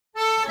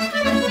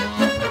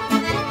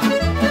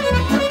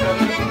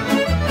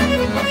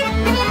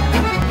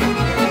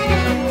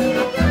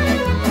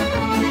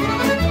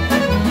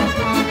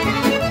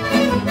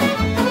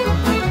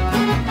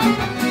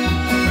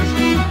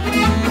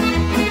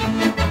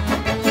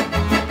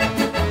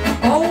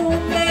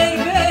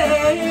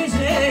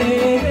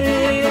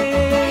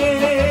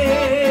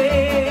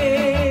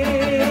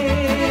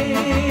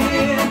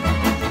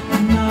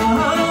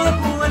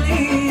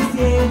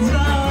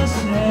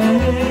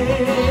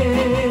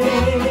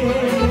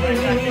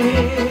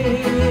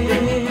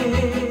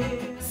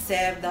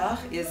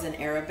Sevdah is an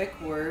Arabic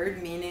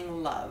word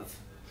meaning love.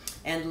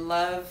 And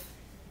love,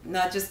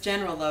 not just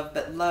general love,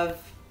 but love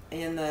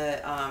in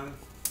the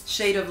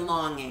shade of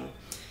longing.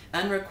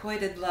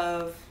 Unrequited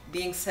love,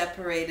 being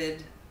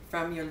separated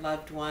from your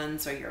loved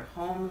ones or your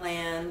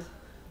homeland.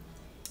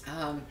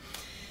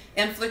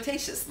 And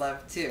flirtatious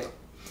love too.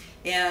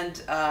 And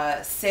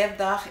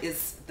Sevdah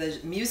is the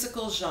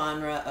musical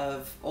genre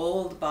of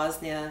old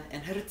Bosnia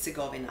and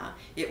Herzegovina.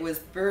 It was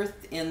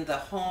birthed in the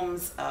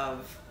homes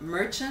of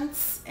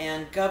merchants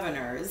and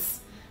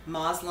governors,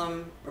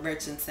 Muslim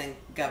merchants and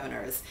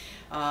governors.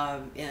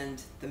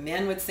 And the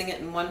men would sing it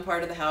in one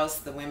part of the house,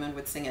 the women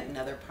would sing it in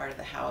another part of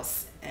the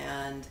house,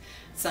 and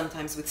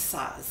sometimes with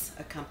saz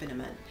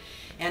accompaniment.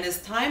 And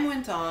as time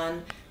went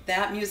on,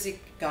 that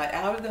music got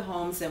out of the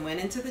homes and went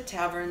into the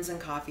taverns and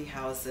coffee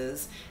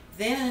houses.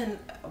 Then,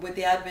 with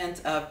the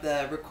advent of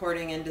the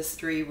recording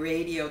industry,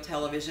 radio,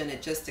 television,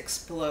 it just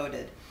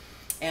exploded.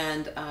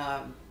 And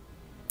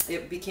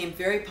it became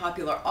very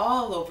popular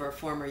all over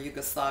former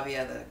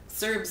Yugoslavia. The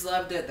Serbs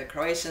loved it, the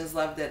Croatians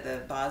loved it,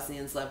 the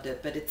Bosnians loved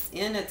it, but it's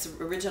in its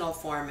original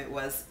form, it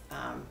was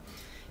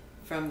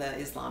from the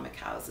Islamic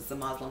houses, the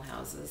Muslim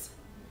houses.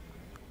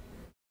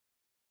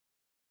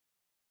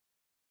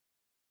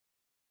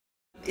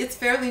 It's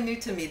fairly new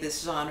to me,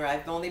 this genre.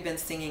 I've only been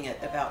singing it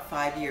about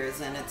 5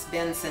 years, and it's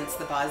been since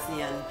the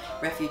Bosnian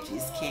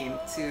refugees came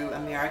to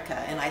America.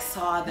 And I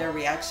saw their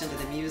reaction to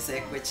the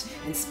music, which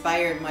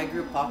inspired my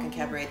group, Balkan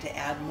Cabaret, to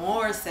add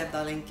more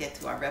Sevdalinke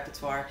to our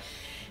repertoire.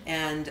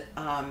 And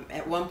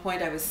at one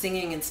point I was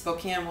singing in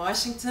Spokane,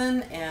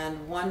 Washington,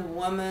 and one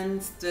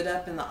woman stood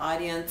up in the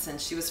audience, and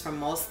she was from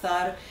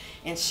Mostar,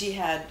 and she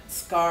had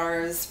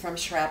scars from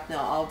shrapnel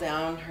all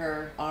down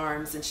her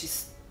arms, and she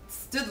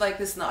stood like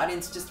this in the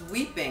audience just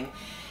weeping.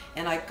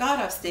 And I got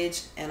off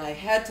stage and I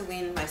had to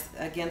lean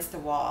against the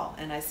wall,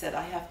 and I said,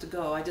 I have to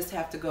go, I just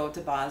have to go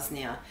to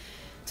Bosnia,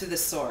 to the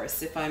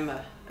source. If I'm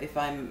a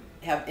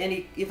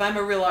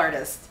real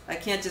artist, I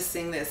can't just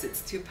sing this,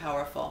 it's too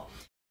powerful.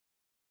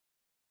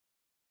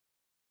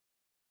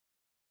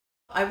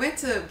 I went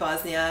to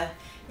Bosnia,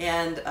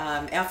 and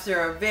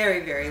after a very,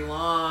 very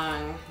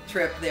long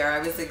trip there, I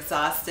was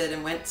exhausted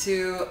and went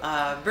to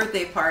a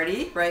birthday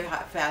party right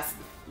fast,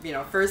 you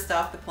know, first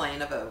off the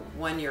plane of a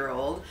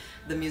 1-year-old,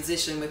 the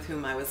musician with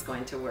whom I was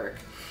going to work.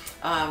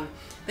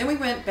 Then we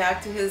went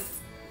back to his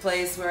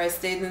place where I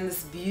stayed in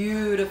this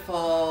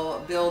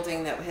beautiful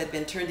building that had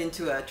been turned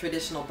into a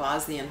traditional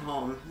Bosnian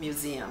home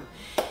museum.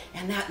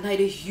 And that night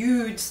a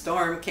huge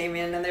storm came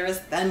in, and there was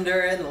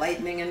thunder and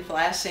lightning and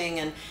flashing,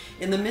 and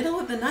in the middle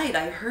of the night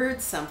I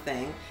heard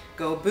something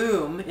go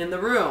boom in the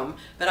room,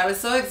 but I was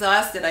so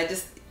exhausted I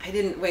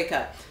didn't wake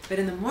up. But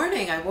in the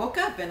morning I woke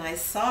up and I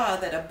saw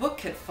that a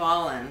book had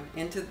fallen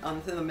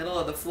onto the middle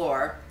of the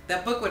floor.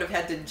 That book would have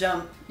had to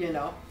jump, you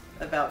know,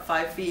 about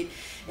 5 feet.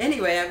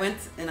 Anyway, I went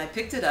and I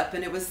picked it up,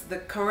 and it was the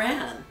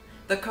Quran.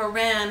 The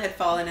Quran had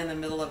fallen in the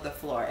middle of the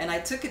floor, and I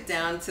took it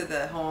down to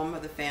the home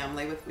of the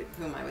family with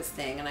whom I was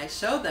staying, and I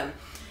showed them,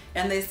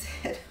 and they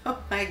said, oh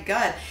my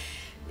God,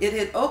 it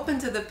had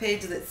opened to the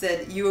page that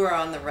said, you are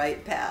on the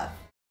right path.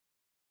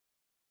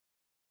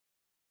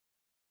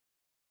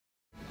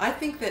 I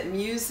think that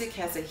music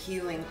has a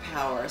healing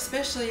power,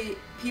 especially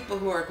people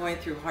who are going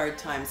through hard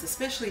times,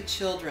 especially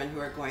children who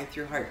are going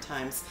through hard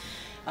times.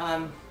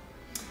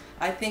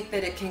 I think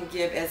that it can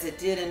give, as it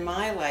did in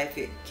my life,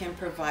 it can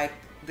provide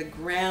the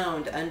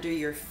ground under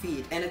your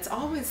feet, and it's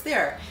always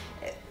there.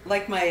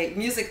 Like my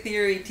music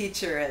theory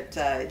teacher at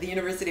the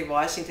University of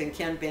Washington,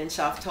 Ken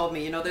Benshoff, told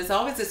me, you know, there's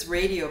always this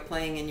radio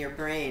playing in your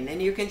brain,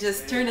 and you can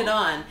just turn it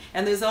on,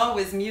 and there's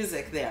always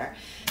music there.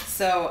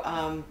 So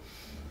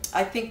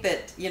I think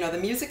that, you know, the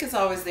music is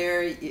always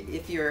there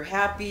if you're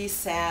happy,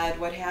 sad,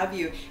 what have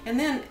you. And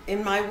then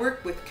in my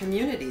work with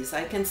communities,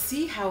 I can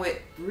see how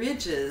it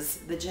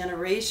bridges the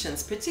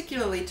generations,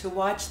 particularly to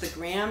watch the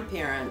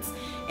grandparents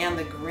and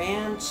the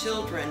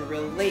grandchildren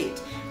relate.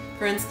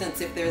 For instance,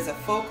 if there's a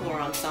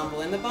folklore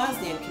ensemble in the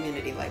Bosnian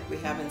community, like we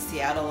have in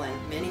Seattle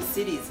and many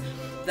cities,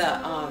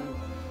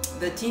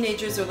 the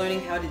teenagers are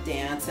learning how to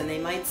dance, and they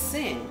might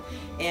sing.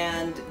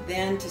 And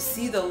then to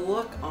see the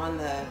look on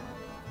the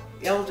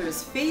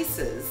elders'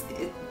 faces,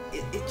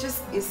 it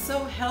just is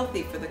so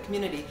healthy for the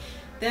community.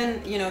 Then,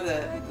 you know,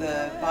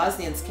 the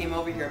Bosnians came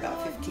over here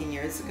about 15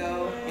 years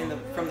ago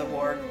from the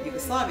war,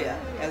 Yugoslavia,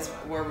 as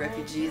war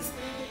refugees,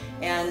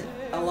 and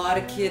a lot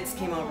of kids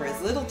came over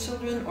as little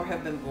children or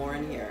have been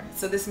born here.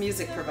 So this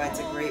music provides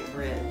a great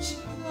bridge.